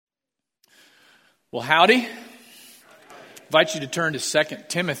Well, howdy. I invite you to turn to 2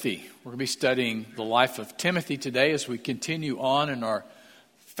 Timothy. We're going to be studying the life of Timothy today as we continue on in our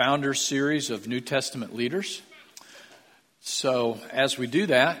Founder series of New Testament leaders. So as we do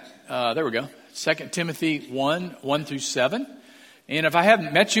that, there we go. 2 Timothy 1 through 7. And if I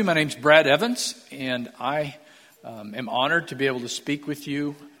haven't met you, my name's Brad Evans, and I am honored to be able to speak with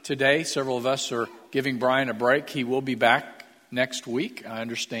you today. Several of us are giving Brian a break. He will be back next week, I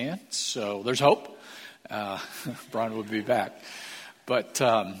understand. So there's hope. Brian will be back. But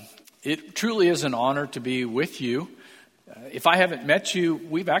it truly is an honor to be with you. If I haven't met you,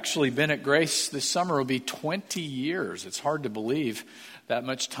 we've actually been at Grace this summer. It'll be 20 years. It's hard to believe that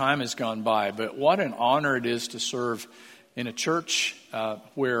much time has gone by. But what an honor it is to serve in a church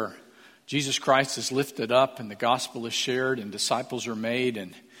where Jesus Christ is lifted up and the gospel is shared and disciples are made,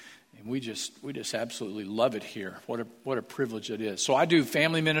 and we just absolutely love it here. What a privilege it is. So I do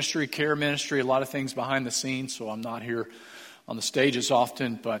family ministry, care ministry, a lot of things behind the scenes, so I'm not here on the stage as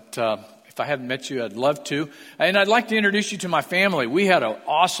often, but if I haven't met you, I'd love to. And I'd like to introduce you to my family. We had an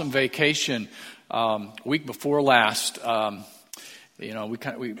awesome vacation week before last.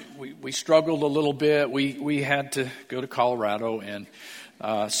 We struggled a little bit. We had to go to Colorado and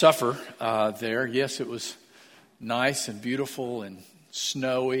suffer there. Yes, it was nice and beautiful and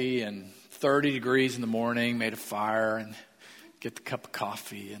snowy and 30 degrees in the morning, made a fire and get the cup of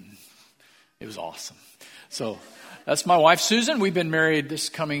coffee, and it was awesome. So that's my wife, Susan. We've been married this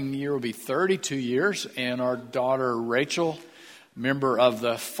coming year will be 32 years, and our daughter, Rachel, member of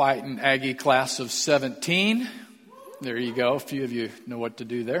the Fightin' Aggie class of 17. There you go. A few of you know what to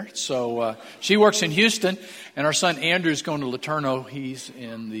do there. So she works in Houston, and our son Andrew is going to Laterno. He's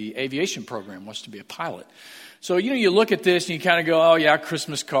in the aviation program, wants to be a pilot. So, you look at this and you kind of go, oh, yeah,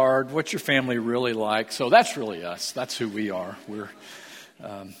 Christmas card. What's your family really like? So that's really us. That's who we are.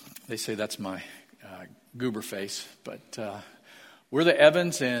 They say that's my goober face. But we're the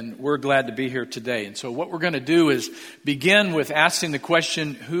Evans, and we're glad to be here today. And so what we're going to do is begin with asking the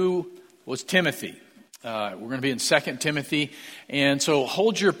question, who was Timothy? We're going to be in 2 Timothy. And so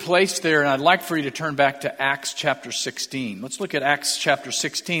hold your place there, and I'd like for you to turn back to Acts chapter 16. Let's look at Acts chapter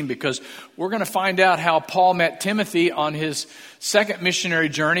 16, because we're going to find out how Paul met Timothy on his second missionary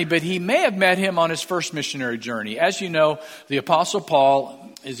journey, but he may have met him on his first missionary journey. As you know, the Apostle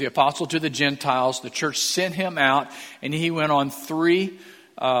Paul is the apostle to the Gentiles. The church sent him out, and he went on 3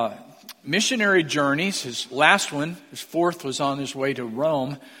 missionary journeys. His last one, his fourth, was on his way to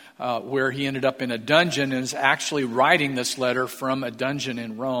Rome, where he ended up in a dungeon and is actually writing this letter from a dungeon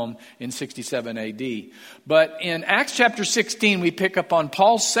in Rome in 67 AD. But in Acts chapter 16, we pick up on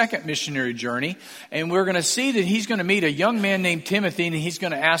Paul's second missionary journey, and we're going to see that he's going to meet a young man named Timothy, and he's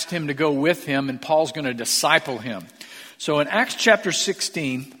going to ask him to go with him, and Paul's going to disciple him. So in Acts chapter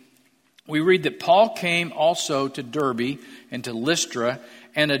 16, we read that Paul came also to Derbe and to Lystra,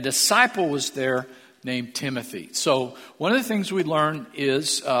 and a disciple was there named Timothy. So one of the things we learn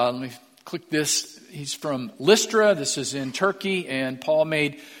is, let me click this. He's from Lystra. This is in Turkey, and Paul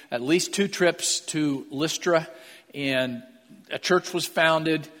made at least 2 trips to Lystra, and a church was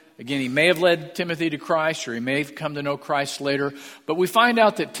founded. Again, he may have led Timothy to Christ, or he may have come to know Christ later. But we find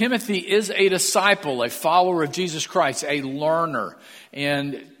out that Timothy is a disciple, a follower of Jesus Christ, a learner.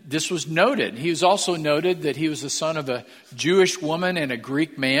 And this was noted. He was also noted that he was the son of a Jewish woman and a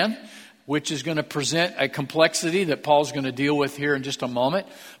Greek man, which is going to present a complexity that Paul's going to deal with here in just a moment.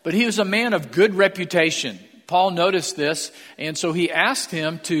 But he was a man of good reputation. Paul noticed this, and so he asked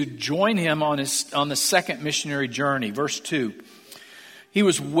him to join him on the second missionary journey. Verse 2. He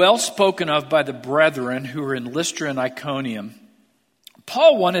was well spoken of by the brethren who were in Lystra and Iconium.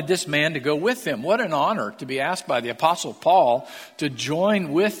 Paul wanted this man to go with him. What an honor to be asked by the Apostle Paul to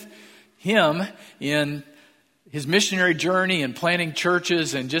join with him in his missionary journey and planting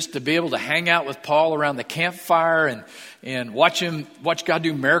churches, and just to be able to hang out with Paul around the campfire and watch God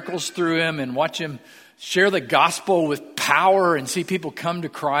do miracles through him, and watch him share the gospel with power and see people come to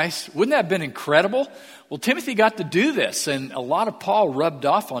Christ. Wouldn't that have been incredible? Well, Timothy got to do this, and a lot of Paul rubbed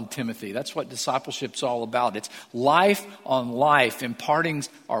off on Timothy. That's what discipleship's all about. It's life on life, imparting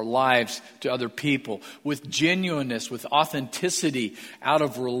our lives to other people with genuineness, with authenticity. Out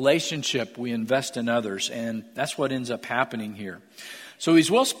of relationship, we invest in others, and that's what ends up happening here. So he's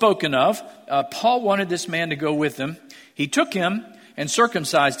well spoken of. Paul wanted this man to go with him. He took him and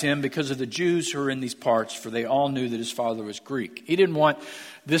circumcised him because of the Jews who were in these parts, for they all knew that his father was Greek. He didn't want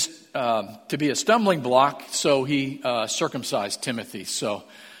this to be a stumbling block, so he circumcised Timothy. So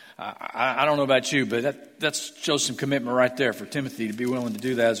I don't know about you, but that shows some commitment right there for Timothy to be willing to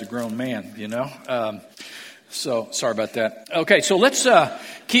do that as a grown man, So sorry about that. Okay, so let's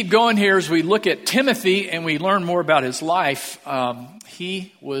keep going here as we look at Timothy and we learn more about his life.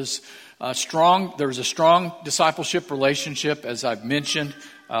 He was strong. There was a strong discipleship relationship, as I've mentioned,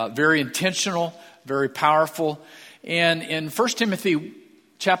 very intentional, very powerful. And in 1 Timothy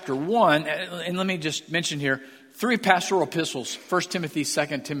chapter 1, and let me just mention here, 3 pastoral epistles, 1 Timothy,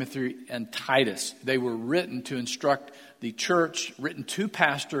 2 Timothy, and Titus. They were written to instruct the church, written to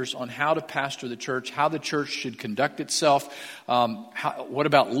pastors on how to pastor the church, how the church should conduct itself, what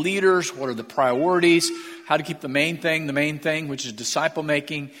about leaders, what are the priorities, how to keep the main thing, which is disciple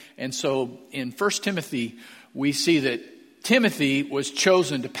making. And so in 1 Timothy, we see that Timothy was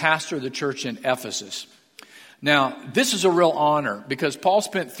chosen to pastor the church in Ephesus. Now, this is a real honor because Paul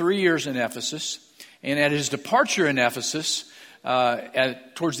spent 3 years in Ephesus, and at his departure in Ephesus,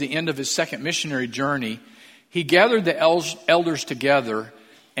 towards the end of his second missionary journey, he gathered the elders together,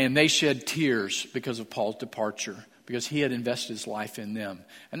 and they shed tears because of Paul's departure, because he had invested his life in them.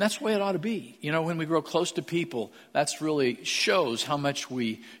 And that's the way it ought to be. You know, when we grow close to people, that's really shows how much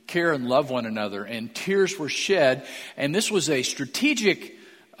we care and love one another. And tears were shed. And this was a strategic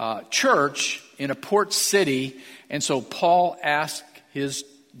church in a port city. And so Paul asked his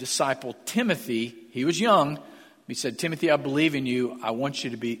disciple Timothy, he was young, he said, Timothy, I believe in you. I want you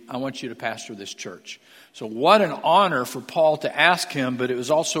to pastor this church. So what an honor for Paul to ask him, but it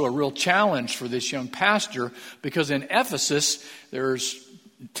was also a real challenge for this young pastor because in Ephesus, there's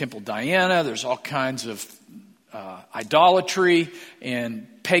Temple Diana, there's all kinds of idolatry and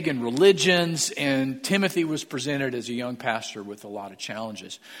pagan religions, and Timothy was presented as a young pastor with a lot of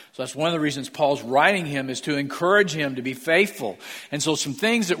challenges. So that's one of the reasons Paul's writing him is to encourage him to be faithful. And so some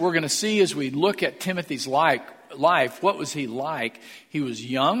things that we're going to see as we look at Timothy's life, what was he like? He was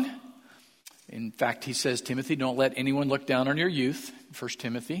young. In fact, he says, Timothy, don't let anyone look down on your youth, 1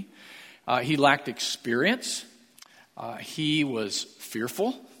 Timothy. He lacked experience. He was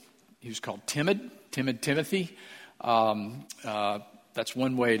fearful. He was called timid Timothy. That's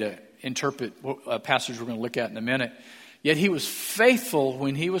one way to interpret a passage we're going to look at in a minute. Yet he was faithful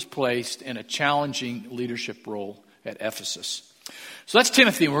when he was placed in a challenging leadership role at Ephesus. So that's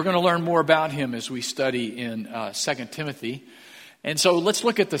Timothy, and we're going to learn more about him as we study in 2 Timothy. And so let's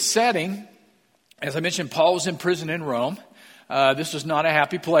look at the setting. As I mentioned, Paul was in prison in Rome. This was not a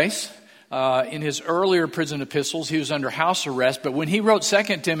happy place. In his earlier prison epistles, he was under house arrest. But when he wrote 2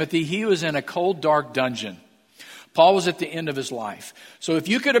 Timothy, he was in a cold, dark dungeon. Paul was at the end of his life. So if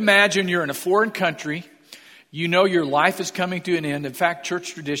you could imagine you're in a foreign country, you know your life is coming to an end. In fact,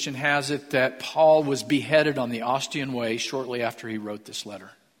 church tradition has it that Paul was beheaded on the Ostian Way shortly after he wrote this letter.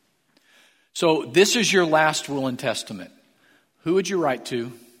 So this is your last will and testament. Who would you write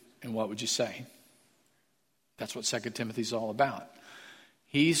to and what would you say? That's what 2 Timothy is all about.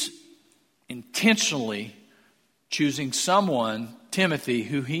 He's intentionally choosing someone, Timothy,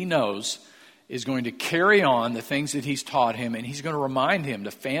 who he knows is going to carry on the things that he's taught him, and he's going to remind him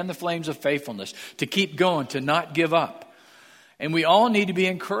to fan the flames of faithfulness, to keep going, to not give up. And we all need to be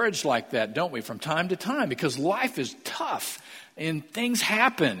encouraged like that, don't we, from time to time, because life is tough and things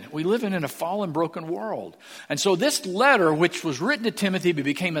happen. We live in a fallen, broken world. And so this letter, which was written to Timothy,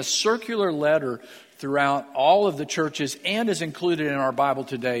 became a circular letter throughout all of the churches and is included in our Bible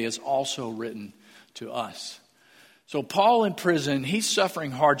today, is also written to us. So Paul in prison, he's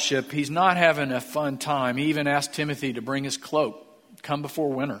suffering hardship. He's not having a fun time. He even asked Timothy to bring his cloak. Come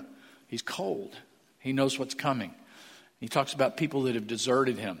before winter. He's cold. He knows what's coming. He talks about people that have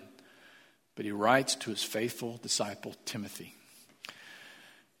deserted him. But he writes to his faithful disciple, Timothy.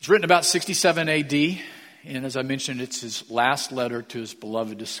 It's written about 67 A.D., and as I mentioned, it's his last letter to his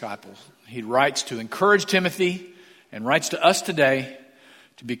beloved disciple. He writes to encourage Timothy and writes to us today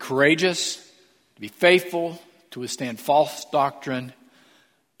to be courageous, to be faithful, to withstand false doctrine,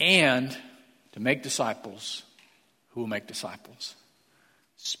 and to make disciples who will make disciples.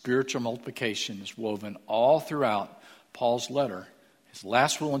 Spiritual multiplication is woven all throughout Paul's letter, his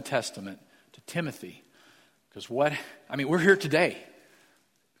last will and testament to Timothy. Because we're here today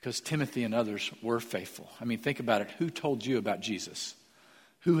because Timothy and others were faithful. Think about it. Who told you about Jesus?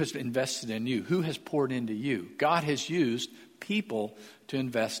 Who has invested in you? Who has poured into you? God has used people to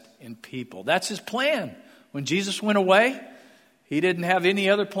invest in people. That's his plan. When Jesus went away, he didn't have any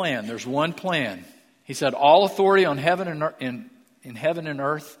other plan. There's one plan. He said, all authority on heaven and in heaven and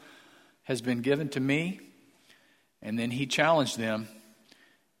earth has been given to me. And then he challenged them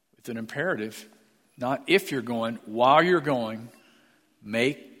with an imperative, not if you're going, while you're going,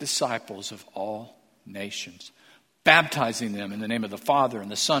 make disciples of all nations, baptizing them in the name of the Father and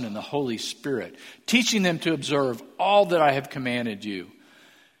the Son and the Holy Spirit, teaching them to observe all that I have commanded you.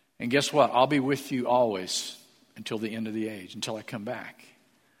 And guess what? I'll be with you always until the end of the age, until I come back.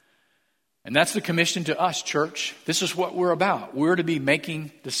 And that's the commission to us, church. This is what we're about. We're to be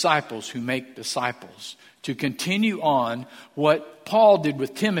making disciples who make disciples, to continue on what Paul did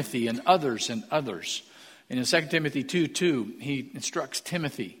with Timothy and others and others. And in 2 Timothy 2:2, he instructs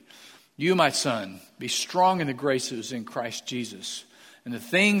Timothy, "You, my son, be strong in the grace that is in Christ Jesus. And the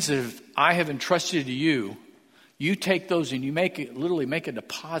things that I have entrusted to you, you take those and you literally make a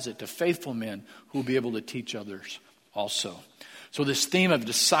deposit to faithful men who will be able to teach others also." So this theme of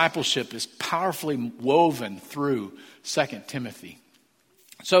discipleship is powerfully woven through 2 Timothy.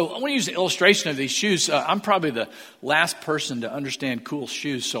 So I want to use the illustration of these shoes. I'm probably the last person to understand cool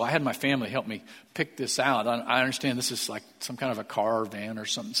shoes, so I had my family help me pick this out. I understand this is like some kind of a car or van or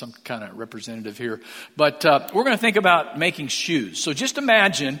some kind of representative here. But we're going to think about making shoes. So just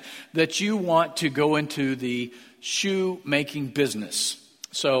imagine that you want to go into the shoe making business.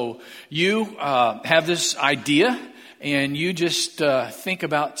 So you have this idea, and you just think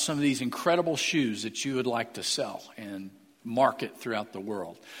about some of these incredible shoes that you would like to sell and market throughout the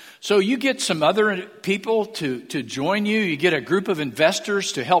world. So you get some other people to join you. You get a group of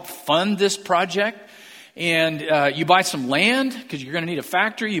investors to help fund this project. And you buy some land because you're going to need a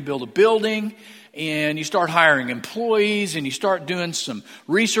factory. You build a building. And you start hiring employees, and you start doing some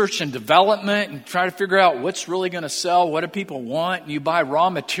research and development and try to figure out what's really going to sell, what do people want. And you buy raw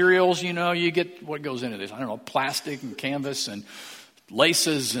materials, you get what goes into this. I don't know, plastic and canvas and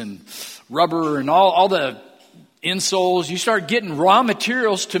laces and rubber and all the insoles. You start getting raw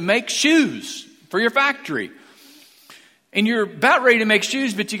materials to make shoes for your factory. And you're about ready to make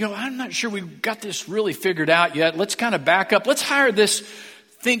shoes, but you go, I'm not sure we've got this really figured out yet. Let's kind of back up. Let's hire this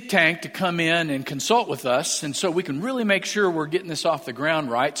think tank to come in and consult with us, and so we can really make sure we're getting this off the ground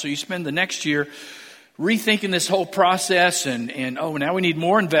right. So you spend the next year rethinking this whole process, and now we need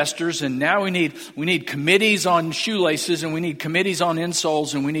more investors, and now we need committees on shoelaces, and we need committees on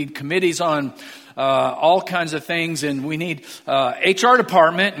insoles, and we need committees on all kinds of things, and we need HR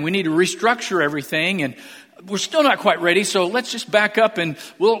department, and we need to restructure everything, and we're still not quite ready, so let's just back up and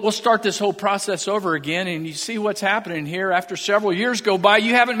we'll start this whole process over again. And you see what's happening here. After several years go by,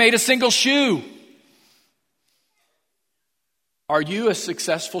 you haven't made a single shoe. Are you a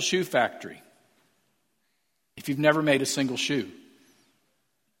successful shoe factory if you've never made a single shoe?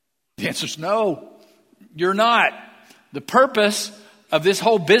 The answer is no, you're not. The purpose of this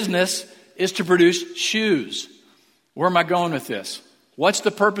whole business is to produce shoes. Where am I going with this? What's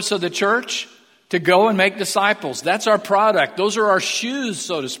the purpose of the church? To go and make disciples. That's our product. Those are our shoes,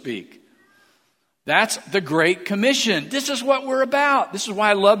 so to speak. That's the Great Commission. This is what we're about. This is why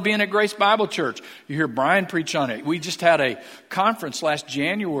I love being at Grace Bible Church. You hear Brian preach on it. We just had a conference last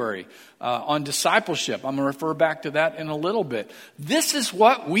January on discipleship. I'm going to refer back to that in a little bit. This is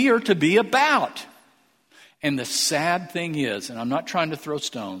what we are to be about. And the sad thing is, and I'm not trying to throw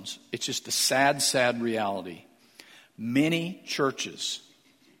stones, it's just a sad, sad reality. Many churches,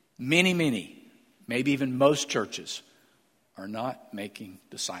 many, maybe even most churches, are not making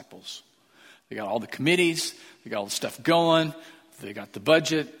disciples. They got all the committees, they got all the stuff going, they got the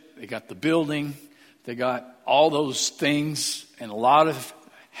budget, they got the building, they got all those things and a lot of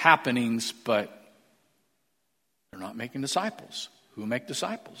happenings, but they're not making disciples. Who make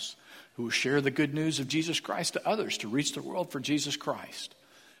disciples? Who share the good news of Jesus Christ to others, to reach the world for Jesus Christ.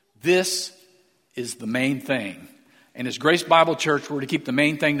 This is the main thing. And as Grace Bible Church, we're to keep the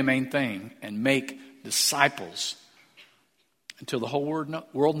main thing and make disciples until the whole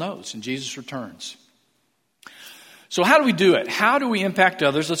world knows and Jesus returns. So how do we do it? How do we impact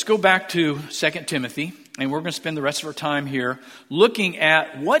others? Let's go back to 2 Timothy, and we're going to spend the rest of our time here looking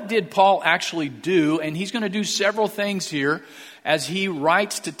at what did Paul actually do, and he's going to do several things here as he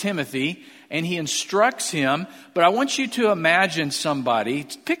writes to Timothy, and he instructs him. But I want you to imagine somebody,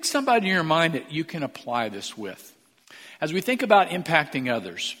 pick somebody in your mind that you can apply this with. As we think about impacting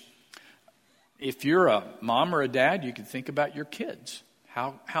others, if you're a mom or a dad, you can think about your kids.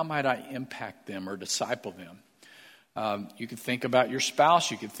 How might I impact them or disciple them? You can think about your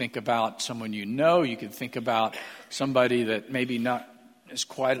spouse. You can think about someone you know. You can think about somebody that maybe not is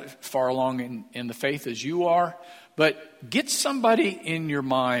quite far along in the faith as you are. But get somebody in your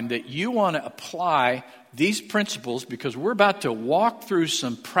mind that you want to apply these principles, because we're about to walk through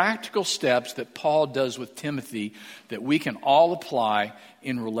some practical steps that Paul does with Timothy that we can all apply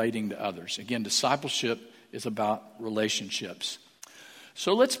in relating to others. Again, discipleship is about relationships.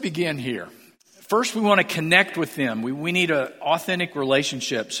 So let's begin here. First, we want to connect with them. We need an authentic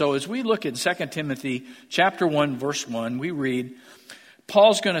relationship. So as we look at 2 Timothy chapter 1, verse 1, we read,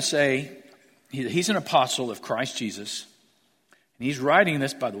 Paul's going to say, he's an apostle of Christ Jesus, and he's writing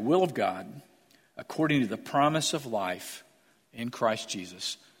this by the will of God, according to the promise of life in Christ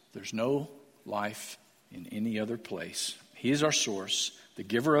Jesus. There's no life in any other place. He is our source. The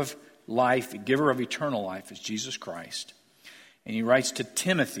giver of life, the giver of eternal life is Jesus Christ. And he writes to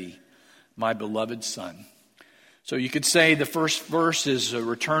Timothy, my beloved son. So you could say the first verse is a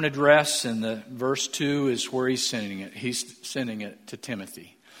return address, and the verse 2 is where he's sending it. He's sending it to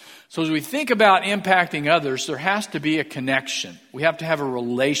Timothy. So as we think about impacting others, there has to be a connection. We have to have a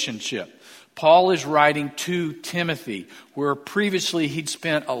relationship. Paul is writing to Timothy, where previously he'd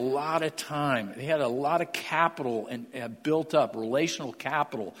spent a lot of time. He had a lot of capital and built up, relational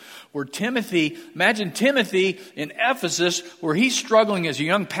capital. Where Timothy, imagine Timothy in Ephesus, where he's struggling as a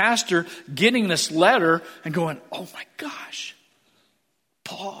young pastor, getting this letter and going, oh my gosh,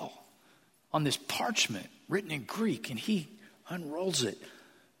 Paul, on this parchment written in Greek, and he unrolls it.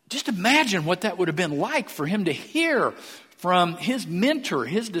 Just imagine what that would have been like for him to hear from his mentor,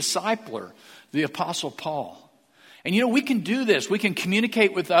 his discipler, the Apostle Paul. And we can do this. We can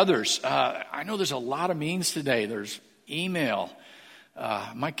communicate with others. I know there's a lot of means today. There's email.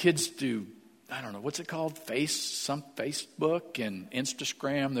 My kids do, I don't know, what's it called? Facebook and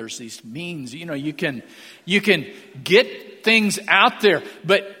Instagram. There's these means. You can get things out there.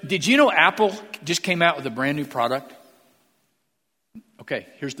 But did you know Apple just came out with a brand new product? Okay,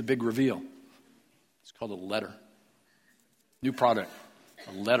 here's the big reveal. It's called a letter. New product,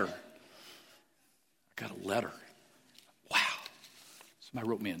 a letter. I got a letter. Wow. Somebody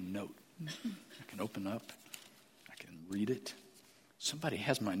wrote me a note. I can open up. I can read it. Somebody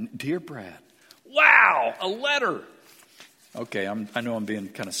has my, dear Brad. Wow, a letter. Okay, I know I'm being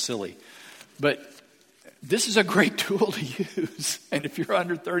kind of silly. But this is a great tool to use. And if you're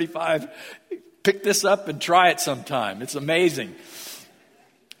under 35, pick this up and try it sometime. It's amazing.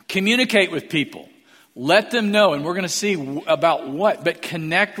 Communicate with people. Let them know, and we're going to see about what, but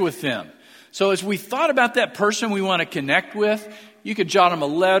connect with them. So as we thought about that person we want to connect with, you could jot them a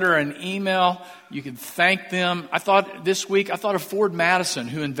letter, an email. You could thank them. This week I thought of Ford Madison,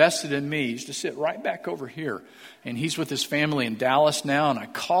 who invested in me. He used to sit right back over here. And he's with his family in Dallas now. And I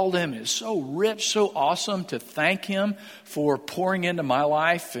called him. It's so rich, so awesome to thank him for pouring into my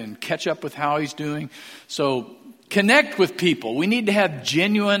life and catch up with how he's doing. So connect with people. We need to have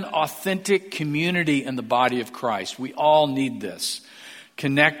genuine, authentic community in the body of Christ. We all need this.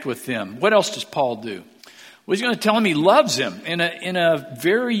 Connect with them. What else does Paul do? Well, he's going to tell him he loves him in a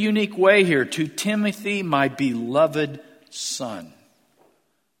very unique way here. To Timothy, my beloved son.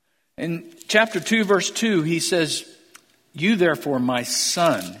 In chapter 2, verse 2, he says, you therefore, my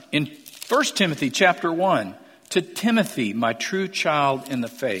son. In 1 Timothy chapter 1, to Timothy, my true child in the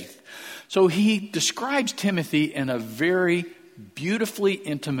faith. So he describes Timothy in a very beautifully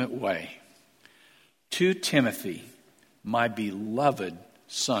intimate way. To Timothy, my beloved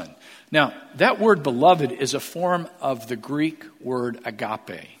son. Now, that word beloved is a form of the Greek word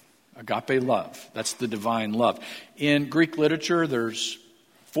agape. Agape love. That's the divine love. In Greek literature, there's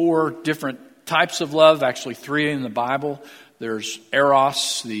 4 different types of love, actually 3 in the Bible. There's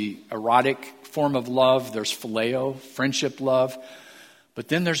eros, the erotic form of love. There's phileo, friendship love. But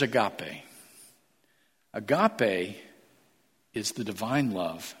then there's agape. Agape is the divine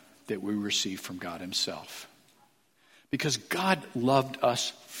love that we receive from God himself. Because God loved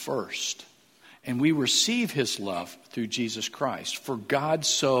us first. And we receive his love through Jesus Christ. For God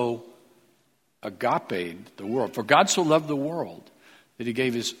so agape the world. For God so loved the world that he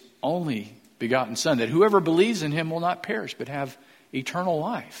gave his only begotten son. That whoever believes in him will not perish but have eternal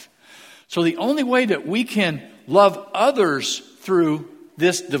life. So the only way that we can love others through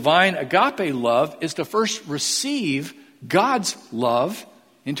this divine agape love is to first receive God's love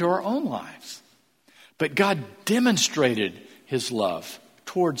into our own lives. But God demonstrated his love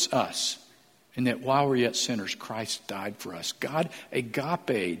towards us. And that while we're yet sinners, Christ died for us. God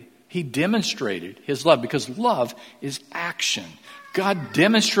agape, he demonstrated his love because love is action. God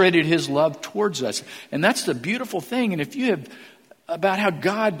demonstrated his love towards us. And that's the beautiful thing. And if you have about how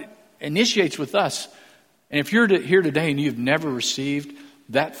God initiates with us, and if you're here today and you've never received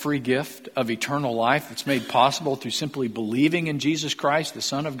that free gift of eternal life that's made possible through simply believing in Jesus Christ, the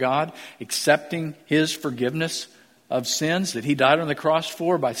Son of God, accepting his forgiveness of sins that he died on the cross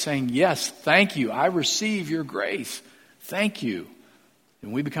for by saying, yes, thank you, I receive your grace. Thank you.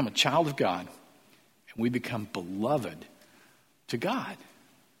 And we become a child of God and we become beloved to God.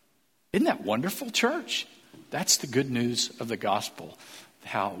 Isn't that wonderful, church? That's the good news of the gospel,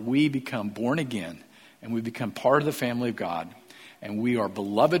 how we become born again and we become part of the family of God. And we are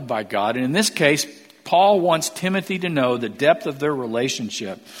beloved by God. And in this case, Paul wants Timothy to know the depth of their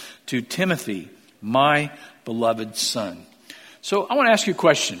relationship. To Timothy, my beloved son. So I want to ask you a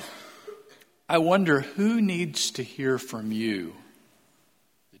question. I wonder who needs to hear from you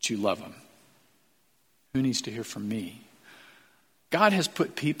that you love them. Who needs to hear from me? God has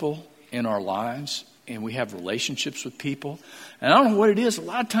put people in our lives, and we have relationships with people. And I don't know what it is. A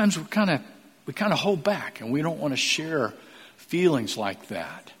lot of times we kind of hold back, and we don't want to share feelings like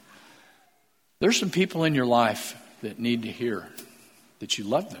that. There's some people in your life that need to hear that you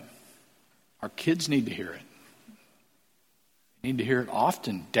love them. Our kids need to hear it. They need to hear it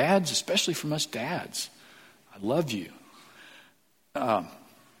often. Dads, especially from us dads. I love you. I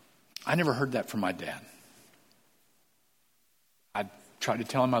never heard that from my dad. I tried to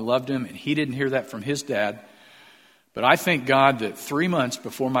tell him I loved him, and he didn't hear that from his dad. But I thank God that 3 months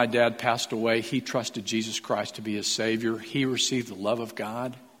before my dad passed away, he trusted Jesus Christ to be his Savior. He received the love of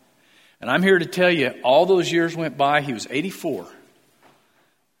God. And I'm here to tell you, all those years went by. He was 84.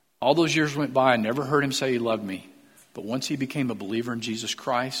 All those years went by. I never heard him say he loved me. But once he became a believer in Jesus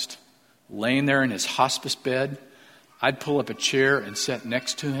Christ, laying there in his hospice bed, I'd pull up a chair and sit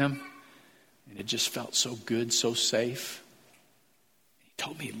next to him. And it just felt so good, so safe. He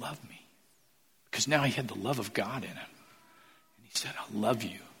told me he loved me. Because now he had the love of God in him. And he said, I love you.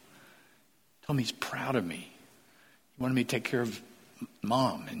 He told me he's proud of me. He wanted me to take care of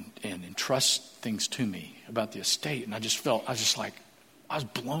Mom and entrust things to me about the estate. And I was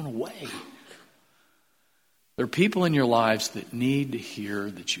blown away. There are people in your lives that need to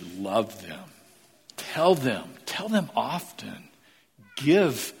hear that you love them. Tell them often.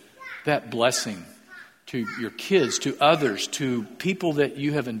 Give that blessing to your kids, to others, to people that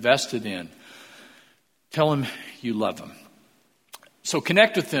you have invested in. Tell them you love them. So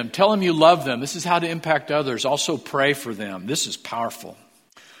connect with them. Tell them you love them. This is how to impact others. Also pray for them. This is powerful.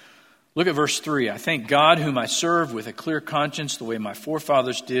 Look at verse 3. I thank God whom I serve with a clear conscience the way my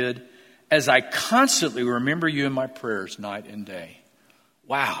forefathers did, as I constantly remember you in my prayers night and day.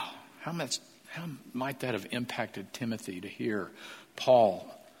 Wow. How might that have impacted Timothy to hear Paul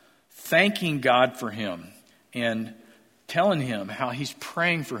thanking God for him and telling him how he's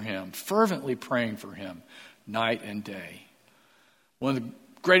praying for him, fervently praying for him night and day. One of the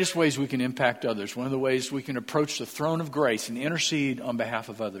greatest ways we can impact others, one of the ways we can approach the throne of grace and intercede on behalf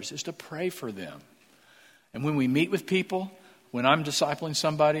of others is to pray for them. And when we meet with people, when I'm discipling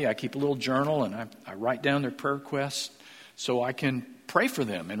somebody, I keep a little journal and I write down their prayer requests so I can pray for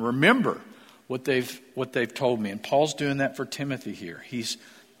them and remember what they've told me. And Paul's doing that for Timothy here. He's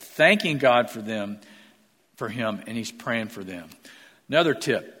thanking God for him, and he's praying for them. Another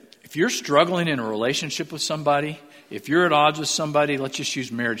tip, if you're struggling in a relationship with somebody, if you're at odds with somebody, let's just use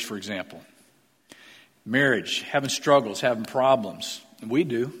marriage, for example. Marriage, having struggles, having problems. And we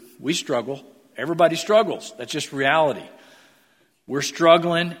do. We struggle. Everybody struggles. That's just reality. We're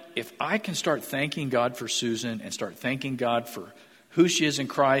struggling. If I can start thanking God for Susan and start thanking God for who she is in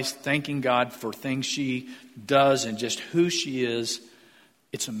Christ, thanking God for things she does and just who she is,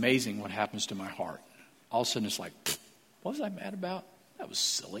 it's amazing what happens to my heart. All of a sudden it's like, what was I mad about? That was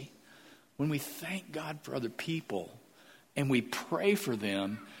silly. When we thank God for other people and we pray for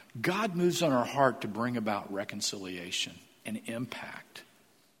them, God moves on our heart to bring about reconciliation and impact.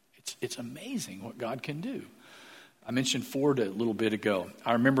 It's amazing what God can do. I mentioned Ford a little bit ago.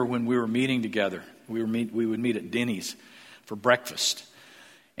 I remember when we were meeting together, we would meet at Denny's for breakfast.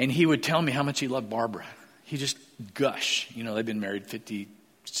 And he would tell me how much he loved Barbara. He just gush. They've been married 50,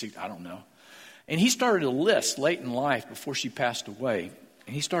 I don't know. And he started a list late in life before she passed away.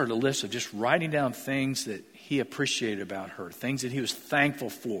 And he started a list of just writing down things that he appreciated about her, things that he was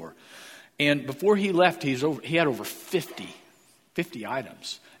thankful for. And before he left, he had over 50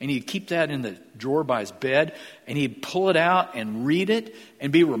 items. And he'd keep that in the drawer by his bed, and he'd pull it out and read it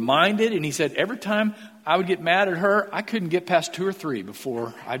and be reminded. And he said, every time I would get mad at her, I couldn't get past 2 or 3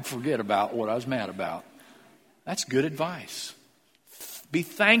 before I'd forget about what I was mad about. That's good advice. Be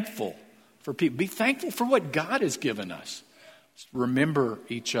thankful for people. Be thankful for what God has given us. Remember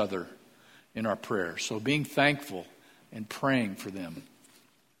each other in our prayers. So being thankful and praying for them.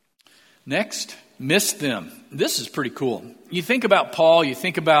 Next, miss them. This is pretty cool. You think about Paul, you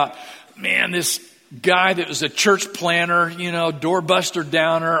think about, this guy that was a church planner, doorbuster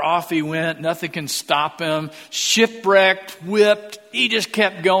downer, off he went, nothing can stop him, shipwrecked, whipped, he just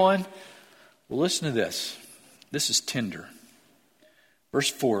kept going. Well, listen to this. This is tender. Verse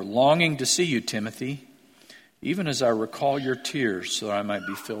 4, longing to see you, Timothy, even as I recall your tears, so that I might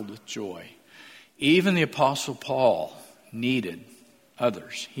be filled with joy. Even the Apostle Paul needed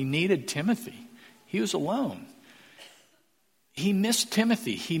others. He needed Timothy. He was alone. He missed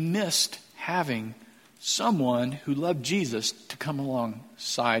Timothy. He missed having someone who loved Jesus to come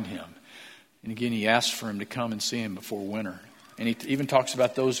alongside him. And again, he asked for him to come and see him before winter. And he even talks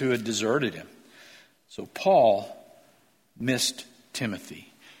about those who had deserted him. So Paul missed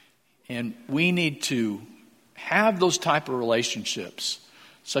Timothy. And we need to have those type of relationships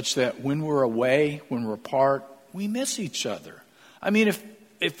such that when we're away, when we're apart, we miss each other. I mean,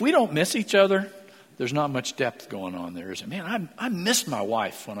 if we don't miss each other, there's not much depth going on there, is it? Man, I miss my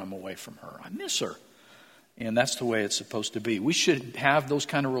wife when I'm away from her. I miss her. And that's the way it's supposed to be. We should have those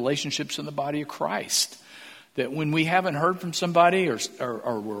kind of relationships in the body of Christ. That when we haven't heard from somebody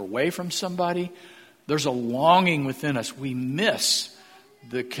or we're away from somebody, there's a longing within us. We miss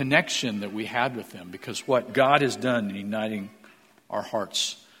the connection that we had with them because what God has done in uniting our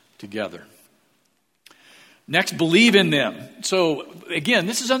hearts together. Next, believe in them. So again,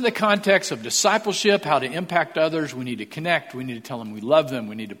 this is under the context of discipleship, how to impact others. We need to connect. We need to tell them we love them.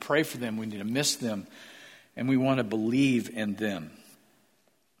 We need to pray for them. We need to miss them. And we want to believe in them.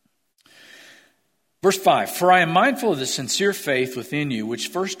 Verse 5, for I am mindful of the sincere faith within you, which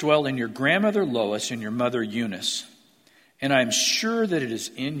first dwelt in your grandmother Lois and your mother Eunice. And I am sure that it is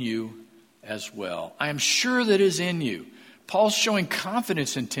in you as well. I am sure that it is in you. Paul's showing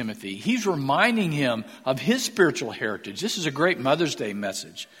confidence in Timothy. He's reminding him of his spiritual heritage. This is a great Mother's Day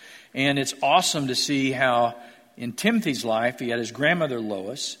message. And it's awesome to see how in Timothy's life, he had his grandmother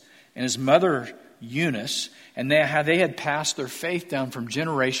Lois and his mother Eunice, and how they had passed their faith down from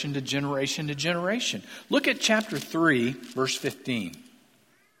generation to generation to generation. Look at chapter 3, verse 15.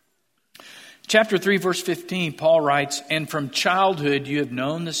 Chapter 3, verse 15, Paul writes, and from childhood you have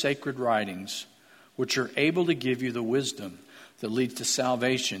known the sacred writings, which are able to give you the wisdom that leads to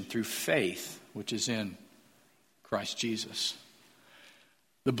salvation through faith, which is in Christ Jesus.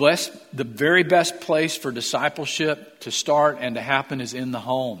 The very best place for discipleship to start and to happen is in the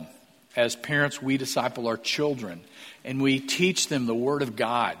home. As parents, we disciple our children, and we teach them the Word of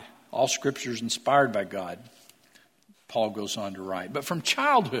God. All Scripture is inspired by God, Paul goes on to write. But from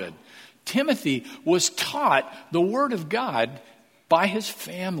childhood, Timothy was taught the Word of God by his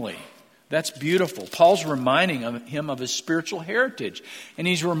family. That's beautiful. Paul's reminding him of his spiritual heritage. And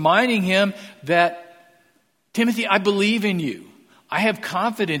he's reminding him that, Timothy, I believe in you. I have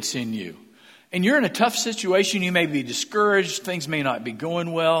confidence in you. And you're in a tough situation. You may be discouraged. Things may not be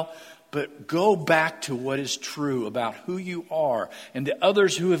going well. But go back to what is true about who you are and the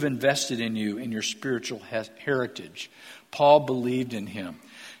others who have invested in you in your spiritual heritage. Paul believed in him.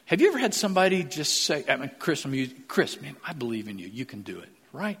 Have you ever had somebody just say, Chris, man, I believe in you. You can do it,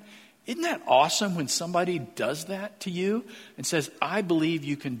 right? Isn't that awesome when somebody does that to you and says, I believe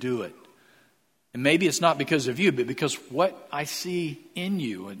you can do it? And maybe it's not because of you, but because what I see in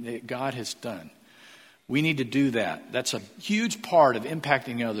you and that God has done. We need to do that. That's a huge part of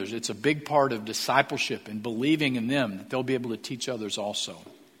impacting others. It's a big part of discipleship and believing in them that they'll be able to teach others also.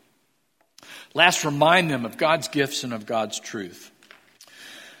 Last, remind them of God's gifts and of God's truth.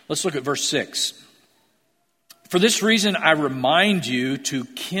 Let's look at verse 6. For this reason, I remind you to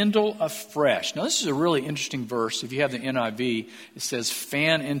kindle afresh. Now, this is a really interesting verse. If you have the NIV, it says,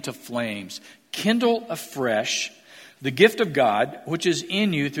 fan into flames. Kindle afresh the gift of God, which is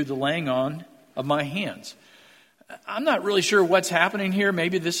in you through the laying on of my hands. I'm not really sure what's happening here.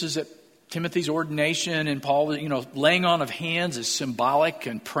 Maybe this is at Timothy's ordination and Paul, laying on of hands is symbolic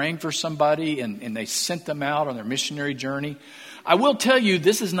and praying for somebody and they sent them out on their missionary journey. I will tell you,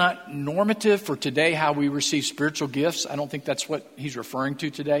 this is not normative for today, how we receive spiritual gifts. I don't think that's what he's referring to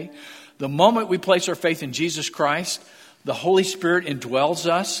today. The moment we place our faith in Jesus Christ, the Holy Spirit indwells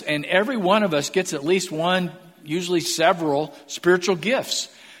us and every one of us gets at least one, usually several spiritual gifts.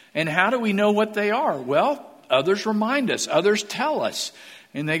 And how do we know what they are? Well, others remind us. Others tell us.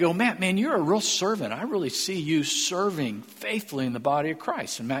 And they go, Matt, man, you're a real servant. I really see you serving faithfully in the body of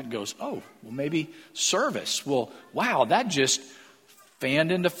Christ. And Matt goes, oh, well, maybe service. Well, wow, that just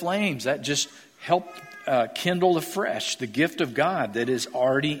fanned into flames. That just helped kindle afresh the gift of God that is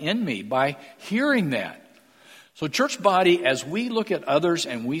already in me by hearing that. So church body, as we look at others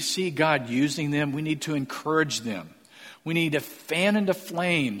and we see God using them, we need to encourage them. We need to fan into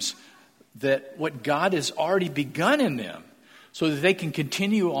flames that what God has already begun in them so that they can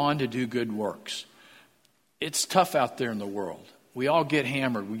continue on to do good works. It's tough out there in the world. We all get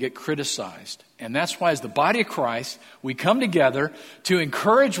hammered. We get criticized. And that's why as the body of Christ, we come together to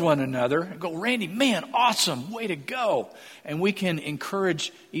encourage one another and go, Randy, man, awesome, way to go. And we can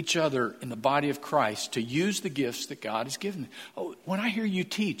encourage each other in the body of Christ to use the gifts that God has given. Oh, when I hear you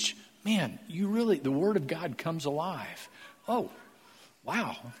teach, man, the Word of God comes alive. Oh,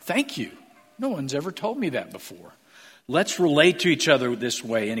 wow, thank you. No one's ever told me that before. Let's relate to each other this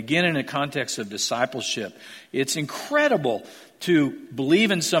way. And again, in a context of discipleship, it's incredible to believe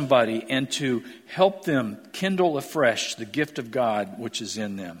in somebody and to help them kindle afresh the gift of God which is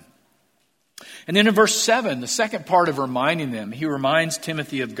in them. And then in verse 7, the second part of reminding them, he reminds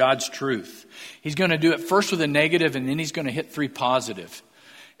Timothy of God's truth. He's going to do it first with a negative, and then he's going to hit 3 positive.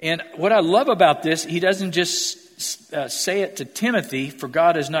 And what I love about this, he doesn't just say it to Timothy, for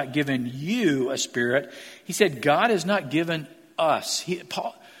God has not given you a spirit. He said, God has not given us.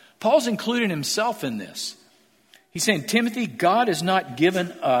 Paul's including himself in this. He's saying, Timothy, God has not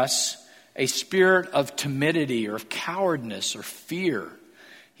given us a spirit of timidity or of cowardness or fear.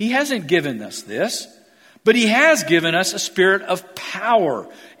 He hasn't given us this, but he has given us a spirit of power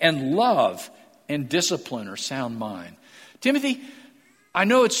and love and discipline or sound mind. Timothy, I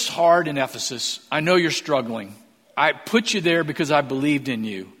know it's hard in Ephesus. I know you're struggling. I put you there because I believed in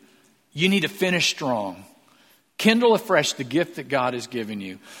you. You need to finish strong. Kindle afresh the gift that God has given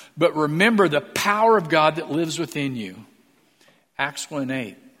you. But remember the power of God that lives within you. Acts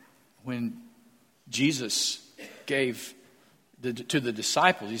 1:8, when Jesus gave to the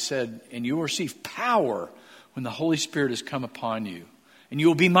disciples, he said, and you will receive power when the Holy Spirit has come upon you. And you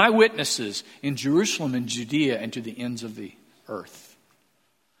will be my witnesses in Jerusalem and Judea and to the ends of the earth.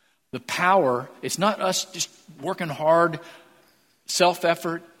 The power, it's not us just working hard,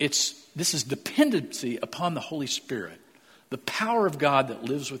 self-effort. This is dependency upon the Holy Spirit. The power of God that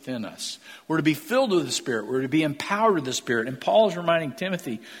lives within us. We're to be filled with the Spirit. We're to be empowered with the Spirit. And Paul is reminding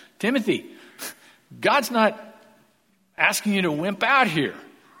Timothy, God's not asking you to wimp out here.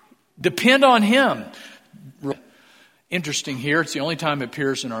 Depend on Him. Interesting here, it's the only time it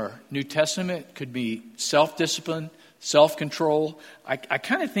appears in our New Testament. It could be self-discipline, self-control. I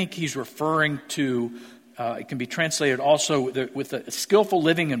kind of think he's referring to, it can be translated also with a skillful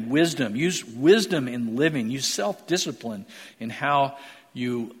living and wisdom. Use wisdom in living. Use self-discipline in how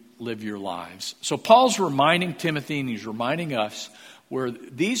you live your lives. So Paul's reminding Timothy and he's reminding us where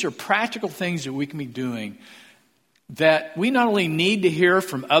these are practical things that we can be doing that we not only need to hear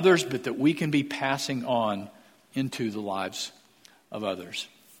from others, but that we can be passing on into the lives of others.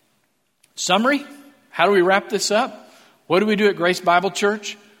 Summary, how do we wrap this up? What do we do at Grace Bible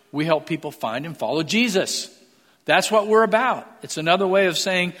Church? We help people find and follow Jesus. That's what we're about. It's another way of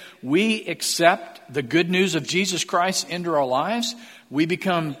saying we accept the good news of Jesus Christ into our lives. We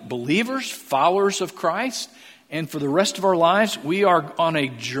become believers, followers of Christ. And for the rest of our lives, we are on a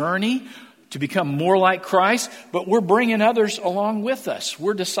journey to become more like Christ, but we're bringing others along with us.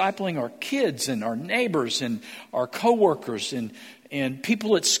 We're discipling our kids and our neighbors and our coworkers and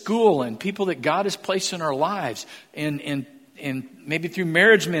people at school and people that God has placed in our lives and maybe through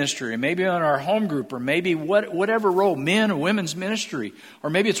marriage ministry, or maybe on our home group, or maybe whatever role, men or women's ministry, or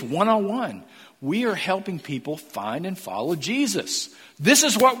maybe it's one-on-one. We are helping people find and follow Jesus. This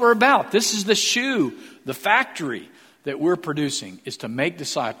is what we're about. This is the shoe, the factory that we're producing, is to make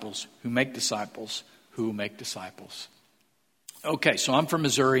disciples who make disciples who make disciples. Okay, so I'm from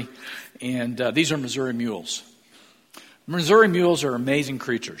Missouri, and these are Missouri mules. Missouri mules are amazing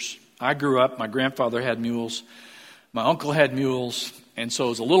creatures. I grew up, my grandfather had mules, my uncle had mules, and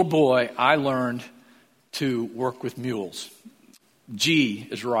so as a little boy, I learned to work with mules. G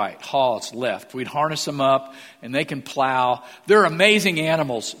is right, haw is left. We'd harness them up, and they can plow. They're amazing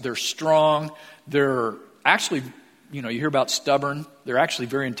animals. They're strong. They're actually, you hear about stubborn. They're actually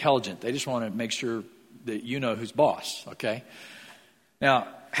very intelligent. They just want to make sure that you know who's boss, okay? Now,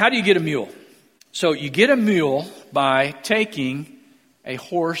 how do you get a mule? So you get a mule by taking a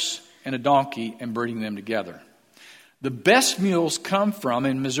horse and a donkey and breeding them together. The best mules come from,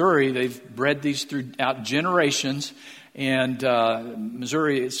 in Missouri, they've bred these throughout generations, and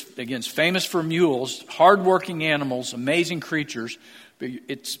Missouri is, again, famous for mules, hardworking animals, amazing creatures. But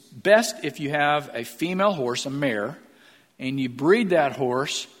it's best if you have a female horse, a mare, and you breed that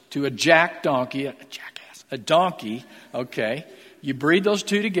horse to a a donkey, okay? You breed those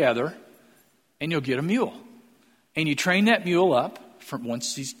two together, and you'll get a mule. And you train that mule up from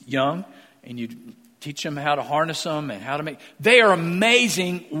once he's young, and you teach them how to harness them and how to make. They are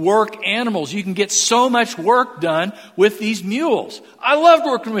amazing work animals. You can get so much work done with these mules. I loved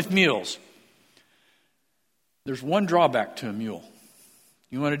working with mules. There's one drawback to a mule.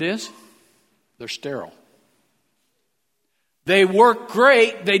 You know what it is? They're sterile. They work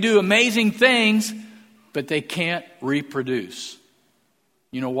great. They do amazing things, but they can't reproduce.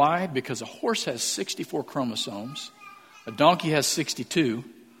 You know why? Because a horse has 64 chromosomes, a donkey has 62,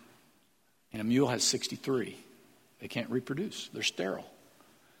 and a mule has 63. They can't reproduce. They're sterile.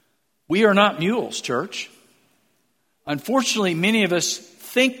 We are not mules, church. Unfortunately, many of us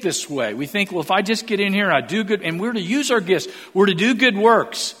think this way. We think, well, if I just get in here and I do good, and we're to use our gifts, we're to do good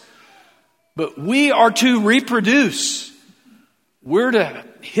works. But we are to reproduce. We're to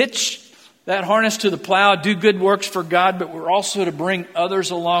hitch that harness to the plow, do good works for God, but we're also to bring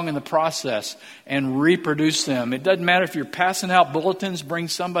others along in the process and reproduce them. It doesn't matter if you're passing out bulletins, bring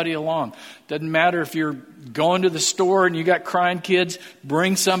somebody along. Doesn't matter if you're going to the store and you got crying kids,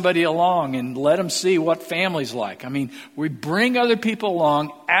 bring somebody along and let them see what family's like. I mean, we bring other people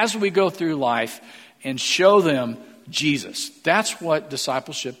along as we go through life and show them Jesus. That's what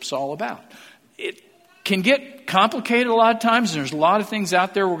discipleship's all about. It can get complicated a lot of times. There's a lot of things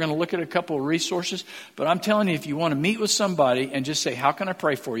out there. We're going to look at a couple of resources. But I'm telling you, if you want to meet with somebody and just say, how can I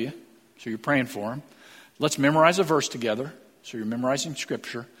pray for you? So you're praying for them. Let's memorize a verse together. So you're memorizing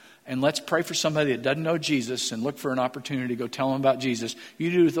Scripture. And let's pray for somebody that doesn't know Jesus and look for an opportunity to go tell them about Jesus.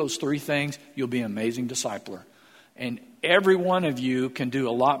 You do those three things, you'll be an amazing discipler. And every one of you can do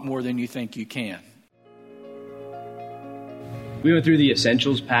a lot more than you think you can. We went through the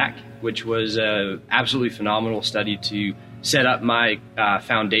Essentials Pack, which was an absolutely phenomenal study to set up my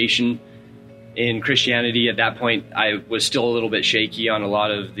foundation in Christianity. At that point, I was still a little bit shaky on a lot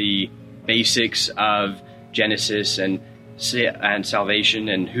of the basics of Genesis and salvation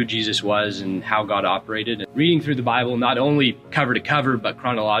and who Jesus was and how God operated. Reading through the Bible, not only cover to cover, but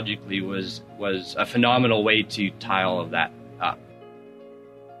chronologically was a phenomenal way to tie all of that up.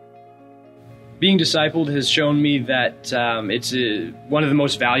 Being discipled has shown me that it's one of the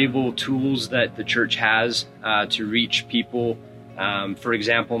most valuable tools that the church has to reach people. For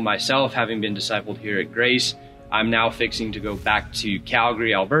example, myself, having been discipled here at Grace, I'm now fixing to go back to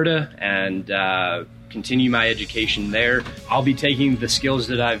Calgary, Alberta, and continue my education there. I'll be taking the skills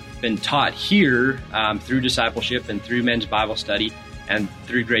that I've been taught here through discipleship and through men's Bible study and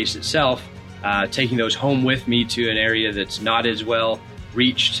through Grace itself, taking those home with me to an area that's not as well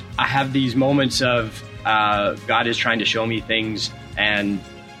reached. I have these moments of God is trying to show me things and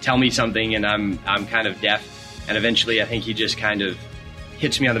tell me something, and I'm kind of deaf. And eventually, I think He just kind of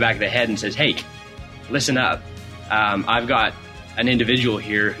hits me on the back of the head and says, "Hey, listen up. I've got an individual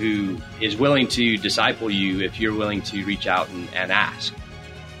here who is willing to disciple you if you're willing to reach out and ask."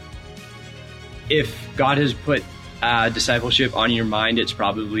 If God has put discipleship on your mind, it's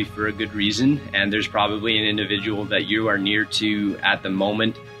probably for a good reason, and there's probably an individual that you are near to at the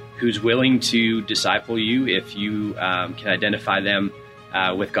moment who's willing to disciple you if you can identify them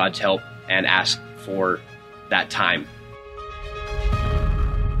with God's help and ask for that time.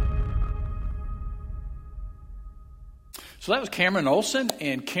 So that was Cameron Olson,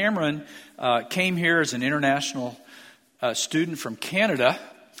 and Cameron came here as an international student from Canada,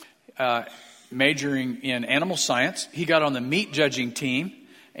 majoring in animal science. He got on the meat judging team,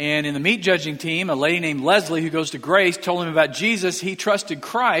 and in the meat judging team, a lady named Leslie, who goes to Grace, told him about Jesus. He trusted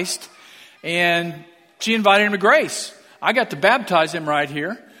Christ, and she invited him to Grace. I got to baptize him right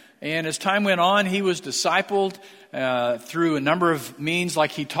here, and as time went on, he was discipled through a number of means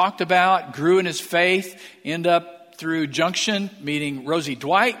like he talked about, grew in his faith, ended up through Junction, meeting Rosie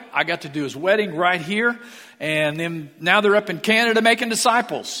Dwight. I got to do his wedding right here. And then now they're up in Canada making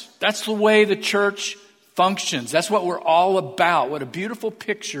disciples. That's the way the church functions. That's what we're all about. What a beautiful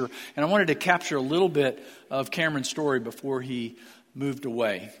picture. And I wanted to capture a little bit of Cameron's story before he moved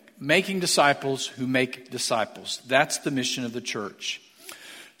away. Making disciples who make disciples. That's the mission of the church.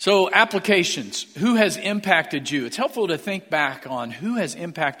 So applications. Who has impacted you? It's helpful to think back on who has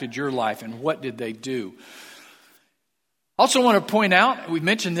impacted your life and what did they do. Also want to point out, we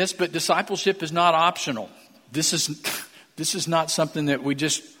mentioned this, but discipleship is not optional. This is not something that we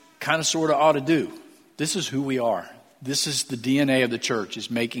just kind of sort of ought to do. This is who we are. This is the DNA of the church, is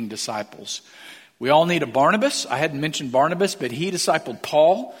making disciples. We all need a Barnabas. I hadn't mentioned Barnabas, but he discipled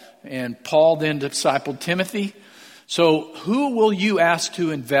Paul, and Paul then discipled Timothy. So who will you ask to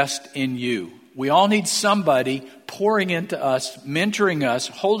invest in you? We all need somebody pouring into us, mentoring us,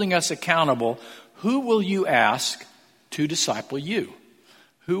 holding us accountable. Who will you ask to disciple you?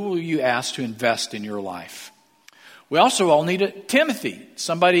 Who will you ask to invest in your life? We also all need a Timothy,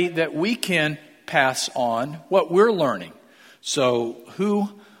 somebody that we can pass on what we're learning. So who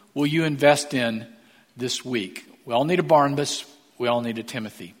will you invest in this week? We all need a Barnabas. We all need a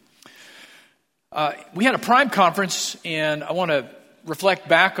Timothy. We had a Prime conference, and I want to reflect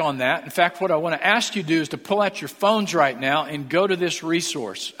back on that. In fact, what I want to ask you to do is to pull out your phones right now and go to this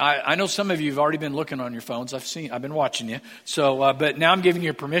resource. I know some of you have already been looking on your phones. I've been watching you. So, but now I'm giving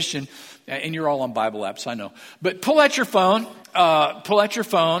you permission, and you're all on Bible apps, I know. But pull out your phone,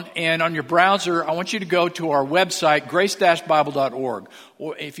 and on your browser, I want you to go to our website, grace-bible.org.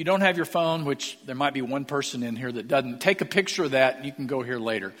 Or if you don't have your phone, which there might be one person in here that doesn't, take a picture of that, and you can go here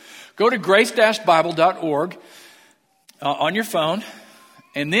later. Go to grace-bible.org. On your phone,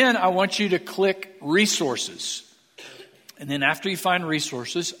 and then I want you to click resources. And then after you find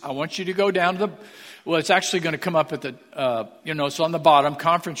resources, I want you to go down to it's actually going to come up at the, it's on the bottom,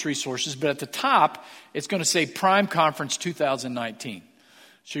 conference resources, but at the top, it's going to say Prime Conference 2019.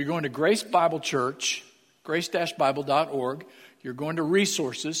 So you're going to Grace Bible Church, grace-bible.org. You're going to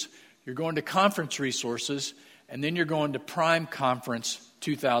resources. You're going to conference resources. And then you're going to Prime Conference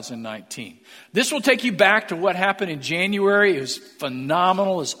 2019. This will take you back to what happened in January. It was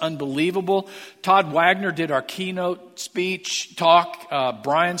phenomenal. It was unbelievable. Todd Wagner did our keynote speech talk.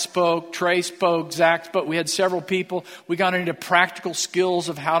 Brian spoke. Trey spoke. Zach spoke. We had several people. We got into practical skills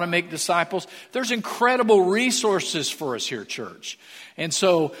of how to make disciples. There's incredible resources for us here, church. And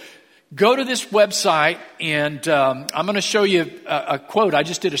so go to this website, and I'm going to show you a quote. I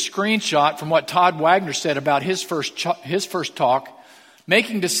just did a screenshot from what Todd Wagner said about his first talk.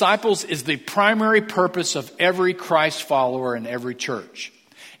 Making disciples is the primary purpose of every Christ follower in every church.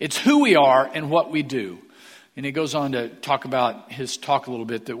 It's who we are and what we do. And he goes on to talk about his talk a little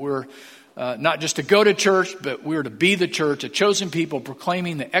bit, that we're not just to go to church, but we're to be the church, a chosen people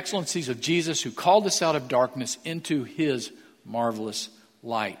proclaiming the excellencies of Jesus who called us out of darkness into his marvelous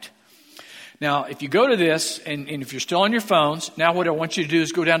light. Now, if you go to this, and if you're still on your phones, now what I want you to do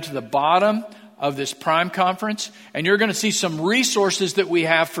is go down to the bottom of this Prime Conference, and you're going to see some resources that we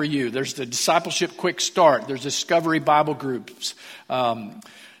have for you. There's the Discipleship Quick Start. There's Discovery Bible Groups.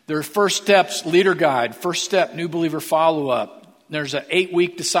 There's First Steps Leader Guide, First Step New Believer Follow-Up. There's an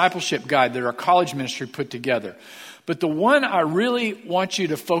 8-week discipleship guide that our college ministry put together. But the one I really want you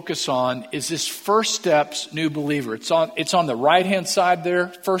to focus on is this First Steps New Believer. It's on the right-hand side there,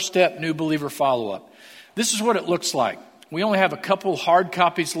 First Step New Believer Follow-Up. This is what it looks like. We only have a couple hard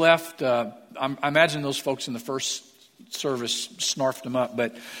copies left. I imagine those folks in the first service snarfed them up,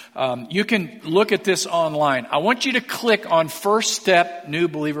 but you can look at this online. I want you to click on First Step New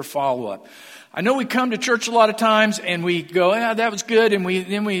Believer Follow-Up. I know we come to church a lot of times and we go, yeah, that was good, and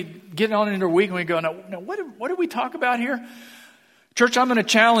then we get on into a week and we go, no, what did we talk about here? Church, I'm going to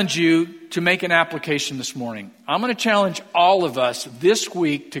challenge you to make an application this morning. I'm going to challenge all of us this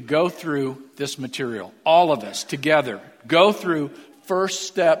week to go through this material. All of us together. Go through First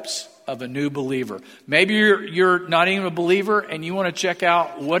Steps of a New Believer. Maybe you're not even a believer and you want to check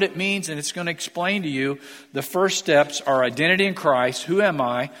out what it means, and it's going to explain to you the first steps are identity in Christ. Who am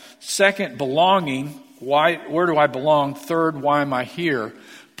I? Second, belonging. Where do I belong? Third, why am I here?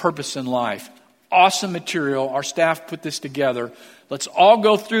 Purpose in life. Awesome material. Our staff put this together. Let's all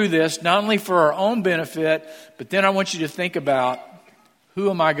go through this, not only for our own benefit, but then I want you to think about, who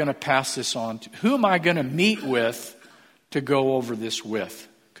am I going to pass this on to? Who am I going to meet with to go over this with?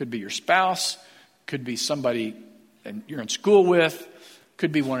 Could be your spouse, could be somebody you're in school with,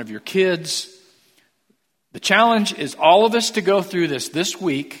 could be one of your kids. The challenge is all of us to go through this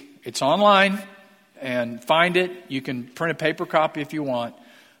week. It's online, and find it. You can print a paper copy if you want,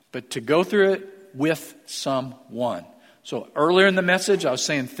 but to go through it with someone. So earlier in the message, I was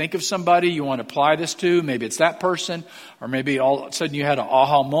saying, think of somebody you want to apply this to. Maybe it's that person, or maybe all of a sudden you had an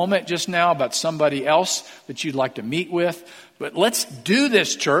aha moment just now about somebody else that you'd like to meet with. But let's do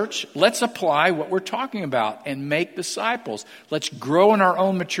this, church. Let's apply what we're talking about and make disciples. Let's grow in our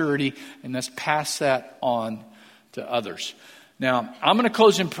own maturity, and let's pass that on to others. Now, I'm going to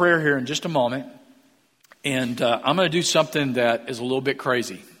close in prayer here in just a moment, and I'm going to do something that is a little bit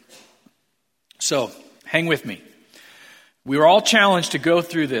crazy. So, hang with me. We are all challenged to go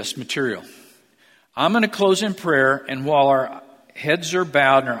through this material. I'm going to close in prayer, and while our heads are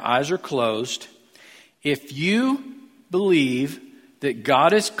bowed and our eyes are closed, if you believe that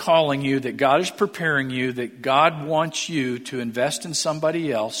God is calling you, that God is preparing you, that God wants you to invest in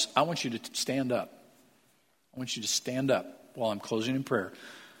somebody else, I want you to stand up. I want you to stand up while I'm closing in prayer.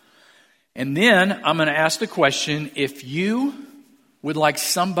 And then I'm going to ask the question, if you would like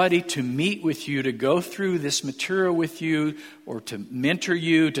somebody to meet with you, to go through this material with you, or to mentor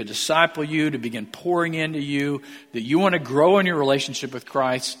you, to disciple you, to begin pouring into you, that you want to grow in your relationship with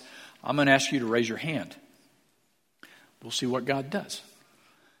Christ, I'm going to ask you to raise your hand. We'll see what God does.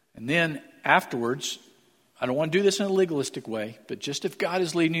 And then afterwards, I don't want to do this in a legalistic way, but just if God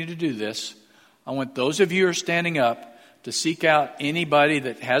is leading you to do this, I want those of you who are standing up to seek out anybody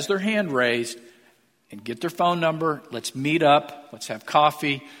that has their hand raised and get their phone number. Let's meet up. Let's have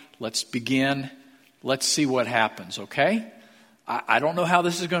coffee. Let's begin. Let's see what happens, okay? I don't know how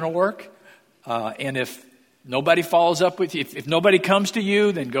this is going to work. And if nobody follows up with you, if nobody comes to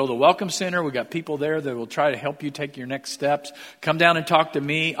you, then go to the Welcome Center. We've got people there that will try to help you take your next steps. Come down and talk to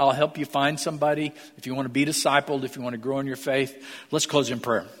me. I'll help you find somebody if you want to be discipled, if you want to grow in your faith. Let's close in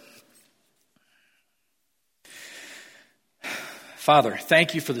prayer. Father,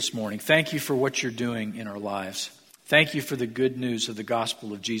 thank you for this morning. Thank you for what you're doing in our lives. Thank you for the good news of the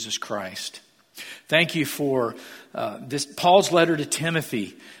gospel of Jesus Christ. Thank you for this Paul's letter to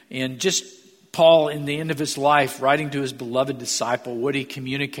Timothy, and just Paul in the end of his life writing to his beloved disciple what he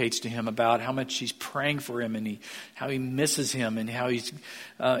communicates to him about how much he's praying for him and how he misses him and how he's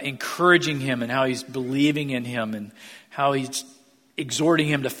encouraging him and how he's believing in him and how he's exhorting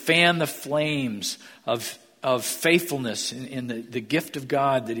him to fan the flames of faithfulness in the gift of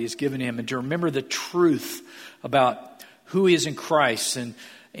God that he has given him, and to remember the truth about who he is in Christ,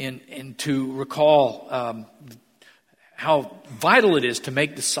 and to recall how vital it is to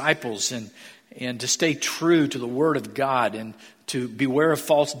make disciples and to stay true to the Word of God, and to beware of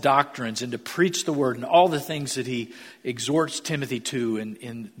false doctrines, and to preach the Word, and all the things that he exhorts Timothy to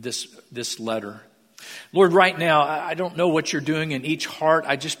in this letter. Lord, right now, I don't know what you're doing in each heart.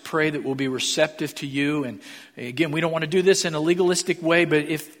 I just pray that we'll be receptive to you. And again, we don't want to do this in a legalistic way, but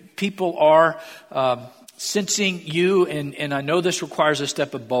if people are sensing you, and I know this requires a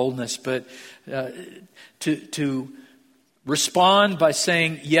step of boldness, but to respond by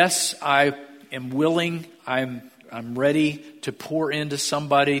saying, yes, I am willing, I'm ready to pour into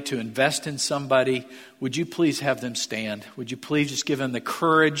somebody, to invest in somebody. Would you please have them stand? Would you please just give them the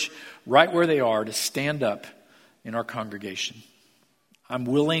courage right where they are to stand up in our congregation? I'm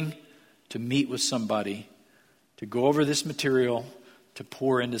willing to meet with somebody, to go over this material, to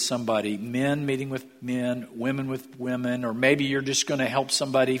pour into somebody. Men meeting with men, women with women, or maybe you're just going to help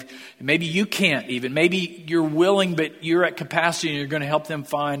somebody. Maybe you can't even. Maybe you're willing, but you're at capacity and you're going to help them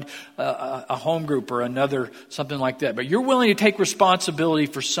find a home group or another, something like that. But you're willing to take responsibility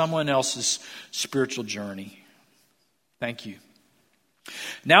for someone else's spiritual journey. Thank you.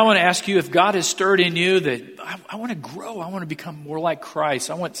 Now I want to ask you, if God has stirred in you that I want to grow, I want to become more like Christ.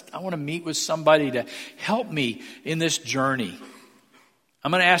 I want to meet with somebody to help me in this journey. I'm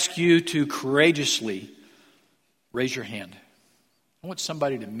going to ask you to courageously raise your hand. I want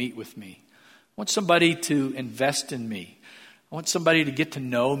somebody to meet with me. I want somebody to invest in me. I want somebody to get to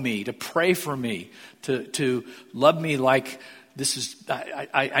know me, to pray for me, to love me like this is,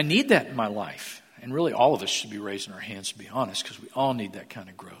 I need that in my life. And really all of us should be raising our hands, to be honest, because we all need that kind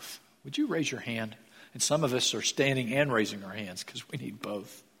of growth. Would you raise your hand? And some of us are standing and raising our hands because we need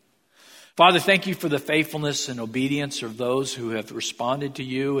both. Father, thank you for the faithfulness and obedience of those who have responded to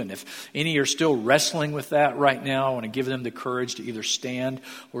you. And if any are still wrestling with that right now, I want to give them the courage to either stand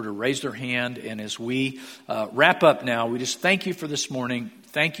or to raise their hand. And as we wrap up now, we just thank you for this morning.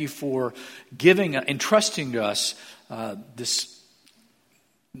 Thank you for giving, entrusting to us this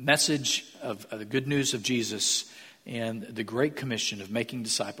message of the good news of Jesus and the great commission of making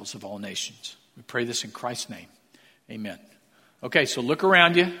disciples of all nations. We pray this in Christ's name. Amen. Okay, so look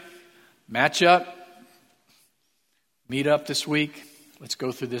around you. Match up, meet up this week. Let's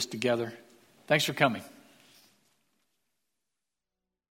go through this together. Thanks for coming.